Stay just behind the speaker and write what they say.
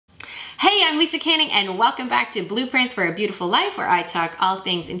Lisa Canning and welcome back to Blueprints for a Beautiful Life, where I talk all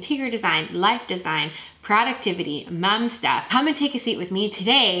things interior design, life design, productivity, mom stuff. Come and take a seat with me.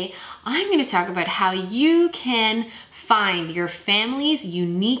 Today, I'm going to talk about how you can find your family's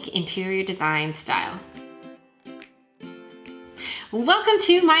unique interior design style. Welcome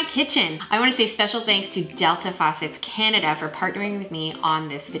to my kitchen. I want to say special thanks to Delta Faucets Canada for partnering with me on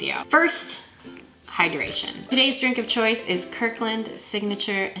this video. First, hydration. Today's drink of choice is Kirkland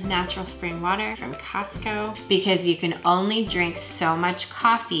Signature Natural Spring Water from Costco, because you can only drink so much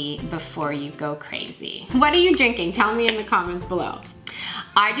coffee before you go crazy. What are you drinking? Tell me in the comments below.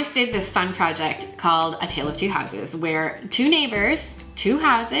 I just did this fun project called A Tale of Two Houses, where two neighbors, two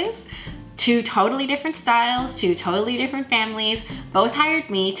houses, two totally different styles, two totally different families, both hired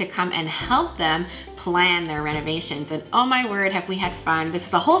me to come and help them plan their renovations. And oh my word, have we had fun. This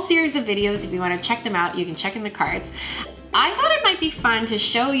is a whole series of videos. If you want to check them out, you can check in the cards. I thought it might be fun to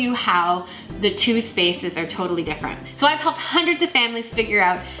show you how the two spaces are totally different. So I've helped hundreds of families figure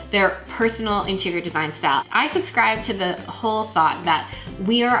out their personal interior design styles. I subscribe to the whole thought that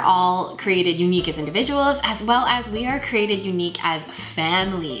we are all created unique as individuals, as well as we are created unique as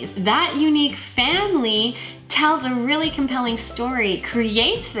families. That unique family tells a really compelling story,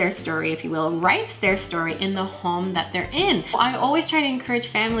 creates their story, if you will, writes their story in the home that they're in. I always try to encourage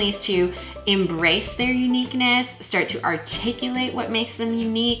families to embrace their uniqueness, start to articulate what makes them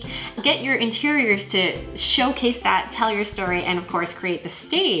unique, get your interiors to showcase that, tell your story, and of course create the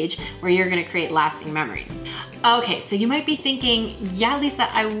stage where you're gonna create lasting memories. Okay, so you might be thinking, yeah,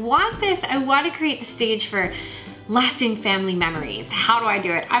 Lisa, I want this. I want to create the stage for lasting family memories. How do I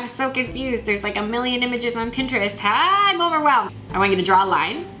do it? I'm so confused. There's like a million images on Pinterest. I'm overwhelmed. I want you to draw a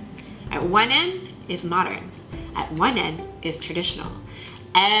line. At one end is modern. At one end is traditional.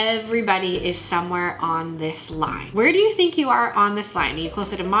 Everybody is somewhere on this line. Where do you think you are on this line? Are you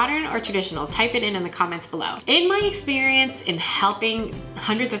closer to modern or traditional? Type it in the comments below. In my experience in helping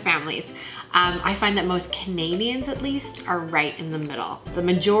hundreds of families, I find that most Canadians, at least, are right in the middle. The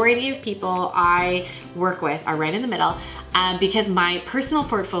majority of people I work with are right in the middle. Because my personal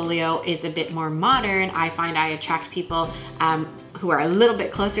portfolio is a bit more modern, I find I attract people who are a little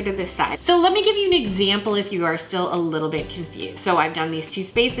bit closer to this side. So let me give you an example if you are still a little bit confused. So I've done these two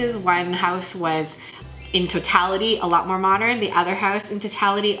spaces. One house was in totality a lot more modern, the other house in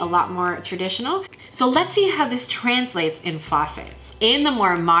totality a lot more traditional. So let's see how this translates in faucets. In the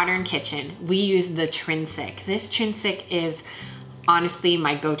more modern kitchen, we use the Trinsic. This Trinsic is honestly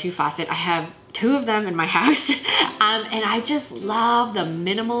my go-to faucet. I have two of them in my house, and I just love the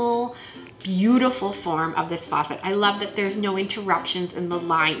minimal, beautiful form of this faucet. I love that there's no interruptions in the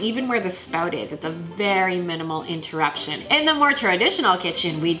line, even where the spout is. It's a very minimal interruption. In the more traditional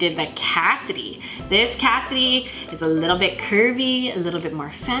kitchen, we did the Cassidy. This Cassidy is a little bit curvy, a little bit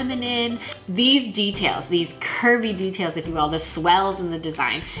more feminine. These details, these curvy details, if you will, the swells in the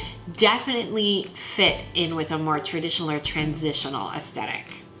design, definitely fit in with a more traditional or transitional aesthetic.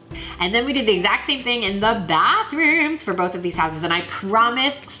 And then we did the exact same thing in the bathrooms for both of these houses. And I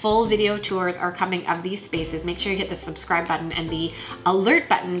promise full video tours are coming of these spaces. Make sure you hit the subscribe button and the alert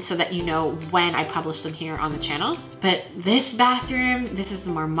button so that you know when I publish them here on the channel. But this bathroom, this is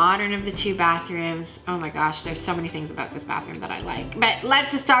the more modern of the two bathrooms. Oh my gosh, there's so many things about this bathroom that I like. But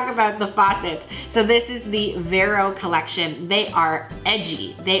let's just talk about the faucets. So this is the Vero collection. They are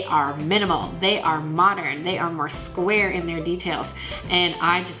edgy, they are minimal, they are modern, they are more square in their details. And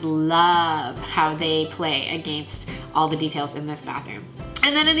I just love how they play against all the details in this bathroom.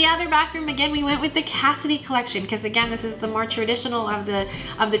 And then in the other bathroom, again, we went with the Cassidy collection, because again, this is the more traditional of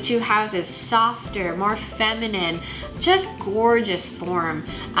the two houses, softer, more feminine, just gorgeous form.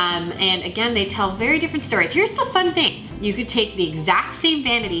 And again, they tell very different stories. Here's the fun thing. You could take the exact same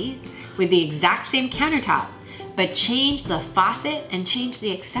vanity with the exact same countertop, but change the faucet and change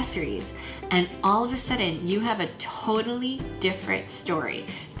the accessories, and all of a sudden you have a totally different story.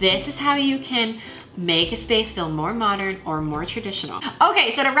 This is how you can make a space feel more modern or more traditional.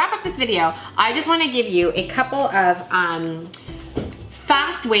 Okay, so to wrap up this video, I just want to give you a couple of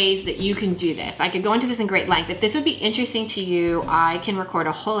fast ways that you can do this. I could go into this in great length. If this would be interesting to you, I can record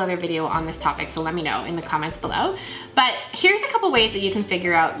a whole other video on this topic, so let me know in the comments below. But here's a couple ways that you can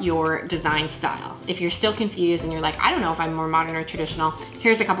figure out your design style. If you're still confused and you're like, I don't know if I'm more modern or traditional,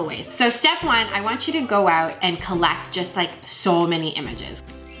 here's a couple ways. So step one, I want you to go out and collect just like so many images.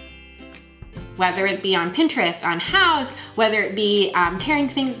 Whether it be on Pinterest, on Houzz, whether it be tearing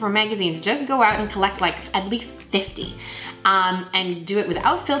things from magazines, just go out and collect like at least 50. And do it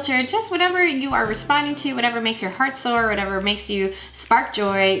without filter, just whatever you are responding to, whatever makes your heart soar, whatever makes you spark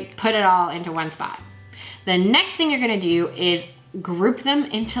joy, put it all into one spot. The next thing you're gonna do is group them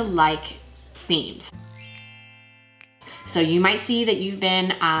into like themes. So you might see that you've been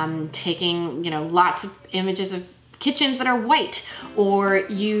taking, lots of images of kitchens that are white, or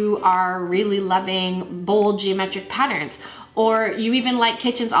you are really loving bold geometric patterns, or you even like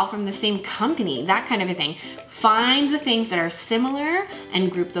kitchens all from the same company, that kind of a thing. Find the things that are similar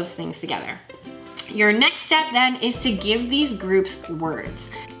and group those things together. Your next step then is to give these groups words.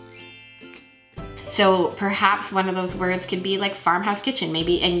 So perhaps one of those words could be like farmhouse kitchen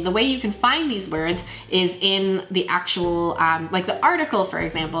maybe, and the way you can find these words is in the actual, like the article, for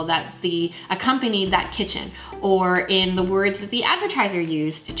example, that accompanied that kitchen, or in the words that the advertiser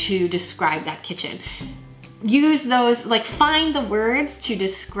used to describe that kitchen. Use those, like find the words to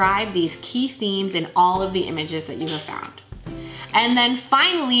describe these key themes in all of the images that you have found. And then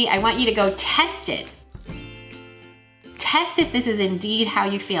finally, I want you to go test it. Test if this is indeed how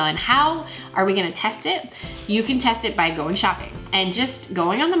you feel. And how are we gonna test it? You can test it by going shopping and just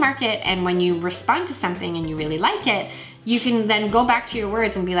going on the market, and when you respond to something and you really like it, you can then go back to your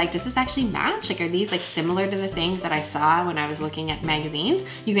words and be like, does this actually match? Like, are these like similar to the things that I saw when I was looking at magazines?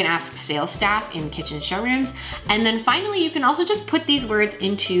 You can ask sales staff in kitchen showrooms. And then finally, you can also just put these words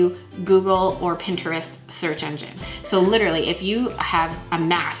into Google or Pinterest search engine. So literally, if you have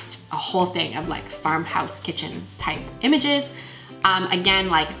amassed a whole thing of like farmhouse kitchen type images, again,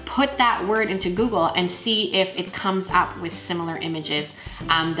 like put that word into Google and see if it comes up with similar images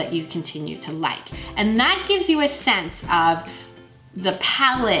that you continue to like. And that gives you a sense of the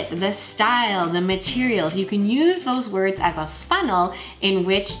palette, the style, the materials. You can use those words as a funnel in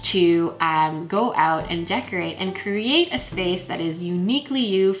which to go out and decorate and create a space that is uniquely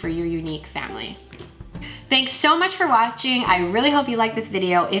you for your unique family. Thanks so much for watching. I really hope you like this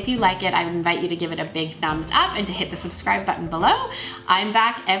video. If you like it, I would invite you to give it a big thumbs up and to hit the subscribe button below. I'm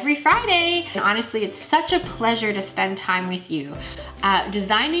back every Friday. And honestly, it's such a pleasure to spend time with you.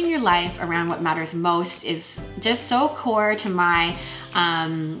 Designing your life around what matters most is just so core to my,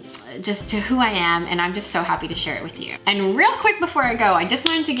 just to who I am, and I'm just so happy to share it with you. And real quick before I go, I just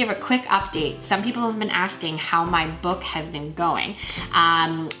wanted to give a quick update. Some people have been asking how my book has been going.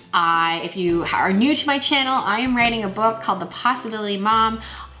 If you are new to my channel, I am writing a book called The Possibility Mom,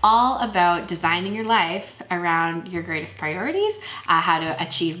 all about designing your life around your greatest priorities, how to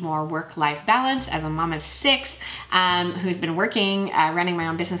achieve more work-life balance. As a mom of 6 who's been working, running my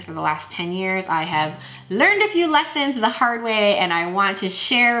own business for the last 10 years, I have learned a few lessons the hard way, and I want to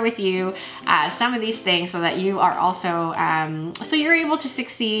share with you some of these things so that you are also, so you're able to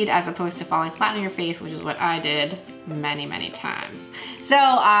succeed as opposed to falling flat on your face, which is what I did many, many times. So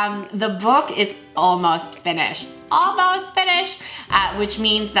the book is almost finished, which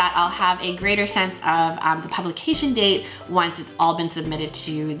means that I'll have a greater sense of the publication date once it's all been submitted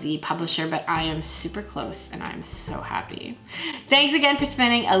to the publisher, but I am super close and I'm so happy. Thanks again for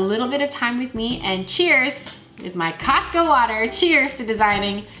spending a little bit of time with me, and cheers with my Costco water. Cheers to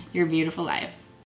designing your beautiful life.